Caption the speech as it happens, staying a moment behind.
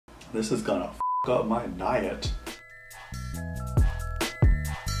This is gonna f up my diet.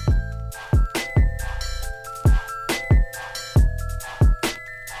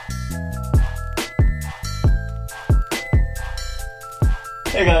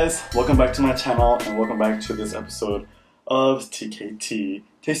 Hey guys, welcome back to my channel and welcome back to this episode of TKT,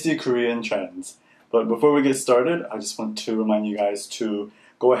 Tasty Korean Trends. But before we get started, I just want to remind you guys to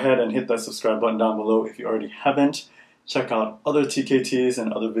go ahead and hit that subscribe button down below if you already haven't. Check out other TKTs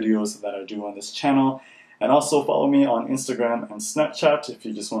and other videos that I do on this channel. And also follow me on Instagram and Snapchat if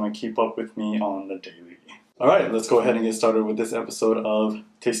you just want to keep up with me on the daily. Alright, let's go ahead and get started with this episode of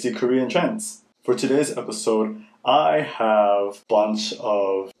Tasty Korean Trends. For today's episode, I have a bunch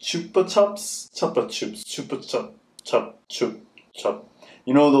of Chupa Chups, Chupa Chups, Chupa Chup, Chup, Chup, Chup.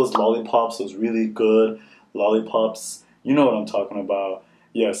 You know those lollipops, those really good lollipops? You know what I'm talking about.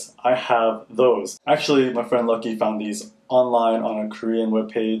 Yes, I have those. Actually, my friend Lucky found these online on a Korean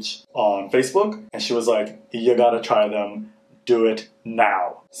webpage on Facebook, and she was like, you gotta try them, do it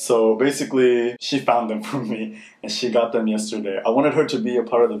now. So basically, she found them for me, and she got them yesterday. I wanted her to be a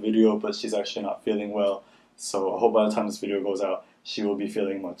part of the video, but she's actually not feeling well. So I hope by the time this video goes out, she will be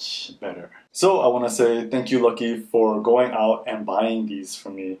feeling much better. So I want to say thank you, Lucky, for going out and buying these for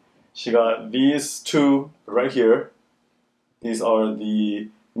me. She got these two right here. These are the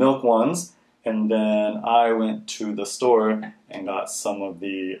milk ones. And then I went to the store and got some of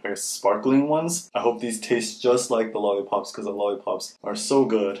the sparkling ones. I hope these taste just like the lollipops because the lollipops are so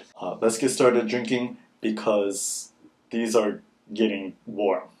good. Let's get started drinking because these are getting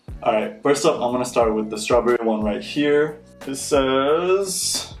warm. Alright, first up I'm going to start with the strawberry one right here. It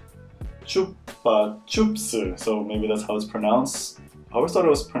says Chupa Chups, so maybe that's how it's pronounced. I always thought it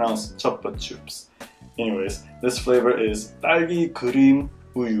was pronounced Chupa Chups. Anyways, this flavor is 딸기 그림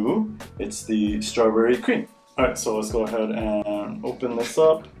우유. It's the strawberry cream. Alright, so let's go ahead and open this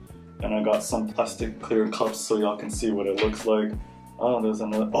up. And I got some plastic clear cups so y'all can see what it looks like. Oh, there's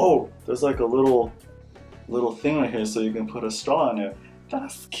another. Oh, there's like a little thing right here so you can put a straw in it.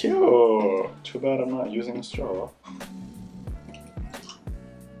 That's cute. Too bad I'm not using a straw.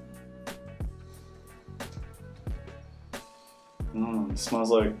 It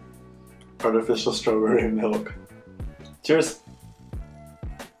smells like artificial strawberry milk. Cheers!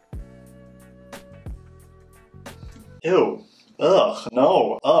 Ew! Ugh!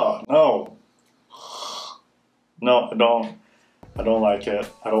 No! Ugh! No! No, I don't like it.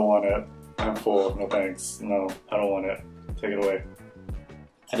 I don't want it. I'm full. No thanks. No, I don't want it. Take it away.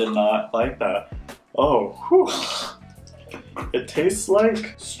 I did not like that. Oh, whew. It tastes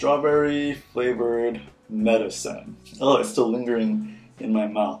like strawberry flavored medicine. Oh, it's still lingering in my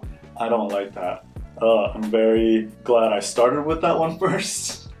mouth. I don't like that. I'm very glad I started with that one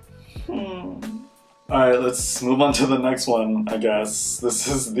first. Alright, let's move on to the next one, I guess. This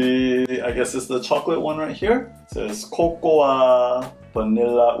is it's the chocolate one right here. It says Cocoa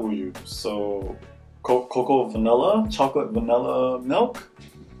Vanilla Uyu. So, cocoa vanilla, chocolate vanilla milk.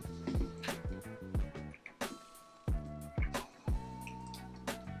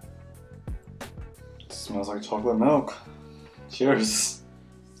 Smells like chocolate milk. Cheers.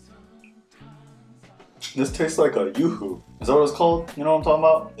 This tastes like a Yoo-hoo. Is that what it's called? You know what I'm talking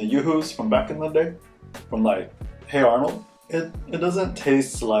about? The Yoo-hoos from back in the day? From like, Hey Arnold? It doesn't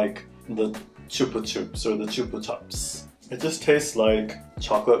taste like the Chupa Chups or the Chupa Chups. It just tastes like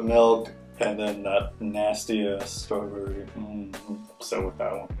chocolate milk and then that nasty strawberry. Upset with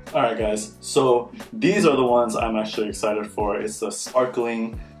that one. Alright guys, so these are the ones I'm actually excited for. It's the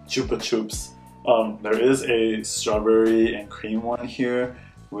sparkling Chupa Chups. There is a strawberry and cream one here,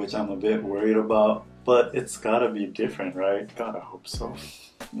 which I'm a bit worried about, but it's gotta be different, right? Gotta hope so.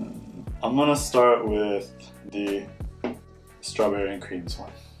 I'm gonna start with the strawberry and creams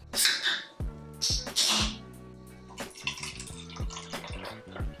one.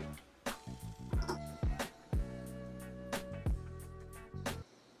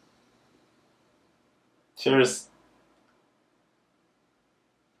 Cheers!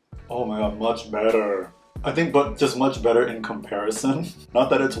 Oh my god, much better. I think, but just much better in comparison. Not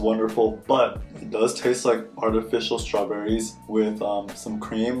that it's wonderful, but it does taste like artificial strawberries with some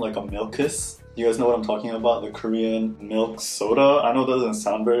cream, like a milk kiss. You guys know what I'm talking about? The Korean milk soda. I know it doesn't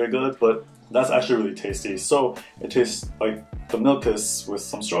sound very good, but that's actually really tasty. So it tastes like the milk kiss with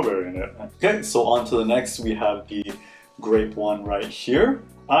some strawberry in it. Okay, so on to the next. We have the grape one right here.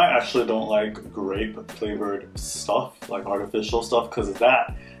 I actually don't like grape flavored stuff, like artificial stuff, because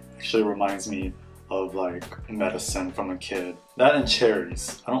that actually reminds me of like medicine from a kid. That and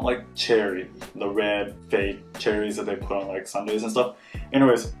cherries. I don't like cherry, the red fake cherries that they put on like sundaes and stuff.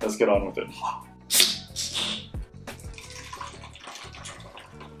 Anyways, let's get on with it.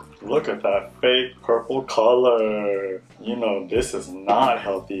 Look at that fake purple color. You know this is not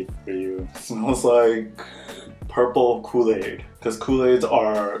healthy for you. It smells like purple Kool-Aid. Because Kool-Aids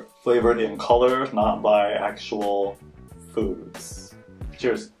are flavored in color, not by actual foods.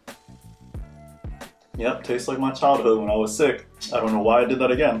 Cheers. Yep, tastes like my childhood when I was sick. I don't know why I did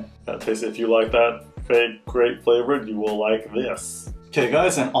that again. That tastes, if you like that fake grape flavored, you will like this. Okay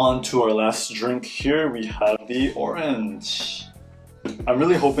guys, and on to our last drink here. We have the orange. I'm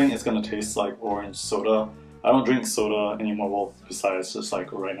really hoping it's gonna taste like orange soda. I don't drink soda anymore, well, besides just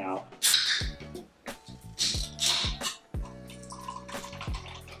like right now.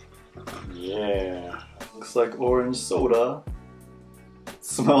 Yeah, looks like orange soda.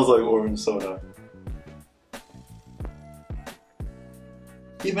 Smells like orange soda.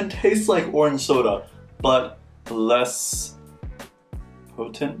 Even tastes like orange soda, but less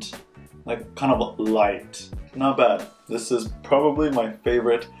potent, like kind of light. Not bad. This is probably my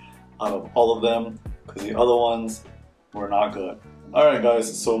favorite out of all of them because the other ones were not good. Alright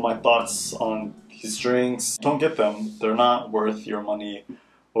guys, so my thoughts on these drinks. Don't get them. They're not worth your money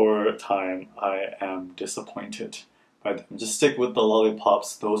or time. I am disappointed by them. Just stick with the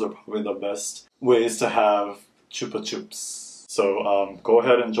lollipops. Those are probably the best ways to have Chupa Chups. So go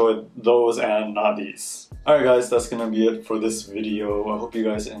ahead and enjoy those and not these. Alright guys, that's gonna be it for this video. I hope you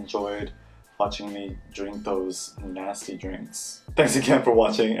guys enjoyed watching me drink those nasty drinks. Thanks again for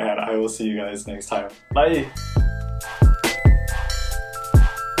watching and I will see you guys next time. Bye!